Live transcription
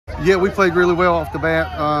Yeah, we played really well off the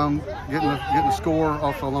bat, getting the score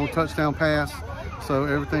off a long touchdown pass. So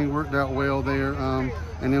everything worked out well there. And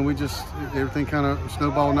then everything kind of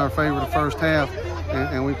snowballed in our favor the first half,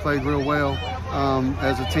 and we played real well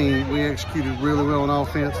as a team. We executed really well on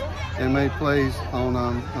offense and made plays on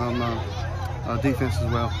defense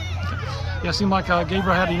as well. Yeah, it seemed like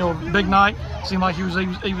Gabriel had a big night. Seemed like he was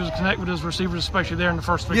connect with his receivers, especially there in the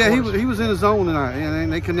first 3 quarters. Yeah, he was in his zone tonight,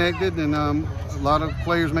 and they connected, and a lot of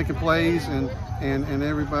players making plays, and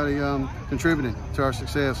everybody contributing to our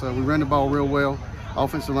success. We ran the ball real well.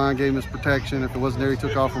 Offensive line gave us protection. If it wasn't there, he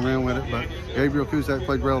took off and ran with it. But Gabriel Kuzak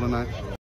played well tonight.